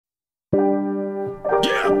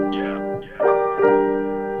Yo,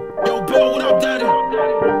 Bill, what up, daddy?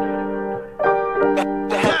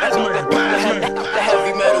 The heavy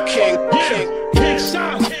metal king. King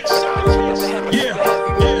style. Yeah.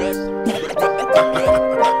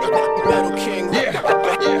 Metal king. Yeah. The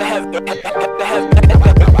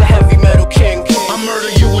heavy metal king. I murder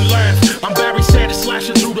you and laugh. I'm Barry Sanders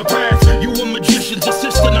slashing through the path. You a magician's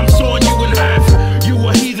assistant, I'm sawing you in half. You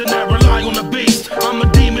a heathen that rely on the beast. I'm a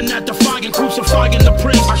demon that defying, crucifying the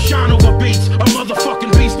priest. I shine over beats, a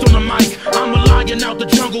motherfucking beast on the mic. I'm a lion out the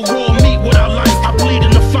jungle, raw meat without life. I bleed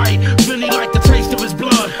in the fight, Vinnie like the taste of his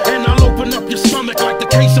blood. And I'll open up your stomach like the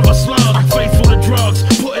case of a slug. I'm faithful to drugs,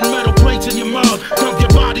 putting metal plates in your mug. Dump your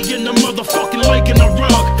body in the motherfucking lake in the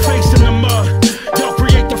rug. Face in the mud, y'all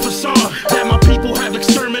create the facade that my people have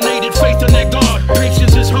exterminated faith in their God.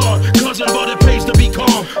 Patience is hard, cousin, but it pays to be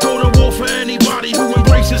calm. Go to war for anybody who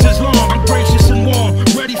embraces Islam. I'm gracious and warm,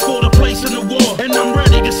 ready for the place in the war. And I'm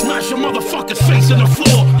ready to smash a motherfucker's face in the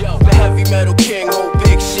floor. Yo, the heavy metal king, whole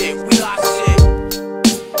big shit, we lock shit.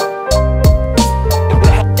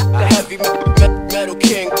 The heavy metal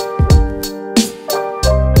king.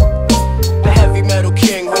 The heavy metal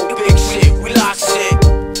king, whole big shit, we lock shit.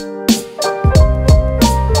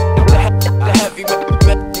 The heavy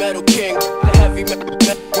metal king. The heavy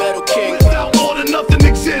metal king. Without order, nothing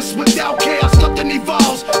exists. Without chaos, nothing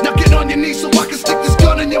evolves. Now get on your knees so I can stick this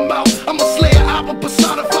gun in your mouth. I'm a slayer, album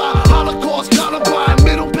personified. Holocaust, Columbine.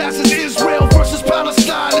 Middle passes Israel versus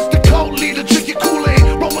Palestine. It's the cult leader, drink your Kool-Aid.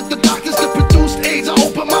 Roll with the doctors that produced AIDS. I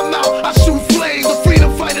open my mouth, I shoot flames. A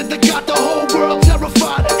freedom fighter that got the whole world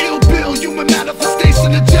terrified. Ill Bill, human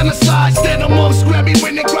manifestation of genocide. Stand amongst Grammy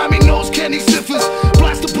winning, grimy nose, candy sniffers.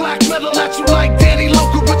 Blast the black metal at you like Danny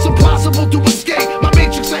Loker. It's impossible to escape my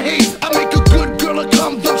matrix of hate. I make a good girl a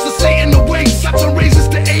come dumps to Satan awakes. I turn razors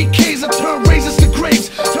to AKs, I turn razors to grapes.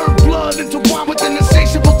 Turn blood into wine with an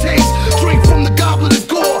insatiable taste. Drink from the goblet of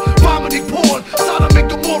gore, vomiting porn. Sodom and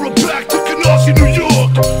Gomorrah back to Canarsie, New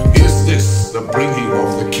York. Is this the bringing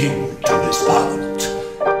of the king to this island?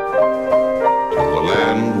 Till the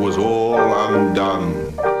land was all undone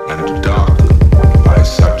and darkened by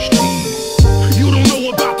such deeds. You don't know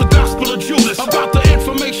about the gospel of Judas, about the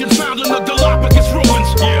information found in the Galapagos ruins.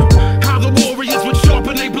 Yeah, how the warriors would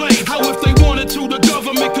sharpen their blades. How if they wanted to, the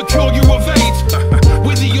government could cure you of AIDS.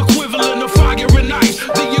 We're the equivalent of fire and ice,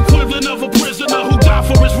 the equivalent of a prisoner who died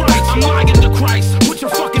for his rights. I'm lying to Christ, put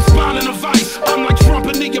your fucking spine in a vice. I'm like Trump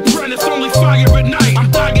and the apprentice, only fire at night. I'm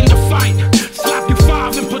dying to fight, slap you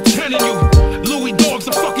five and pretending you Louis Dog's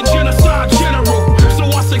a fucking genocide general. So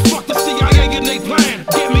I say fuck the CIA and they plan.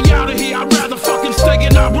 Get me out of here, I'd rather fucking stay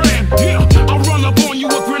in Iran. Yeah, I'll run up on you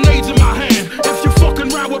with grenades in my hand. If you fucking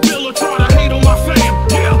round with Bill or try to hate on my fam.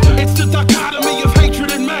 Yeah, it's the dichotomy of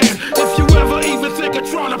hatred and man. If you ever even think of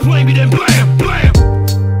trying to play me, then blam, blam.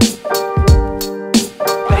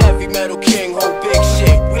 The heavy metal king, whole big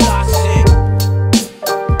shit, we lock shit.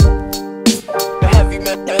 The heavy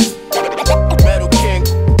metal king.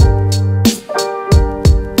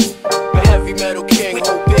 The heavy metal king,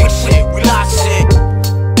 whole big shit, we lock shit.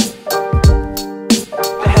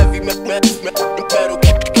 The heavy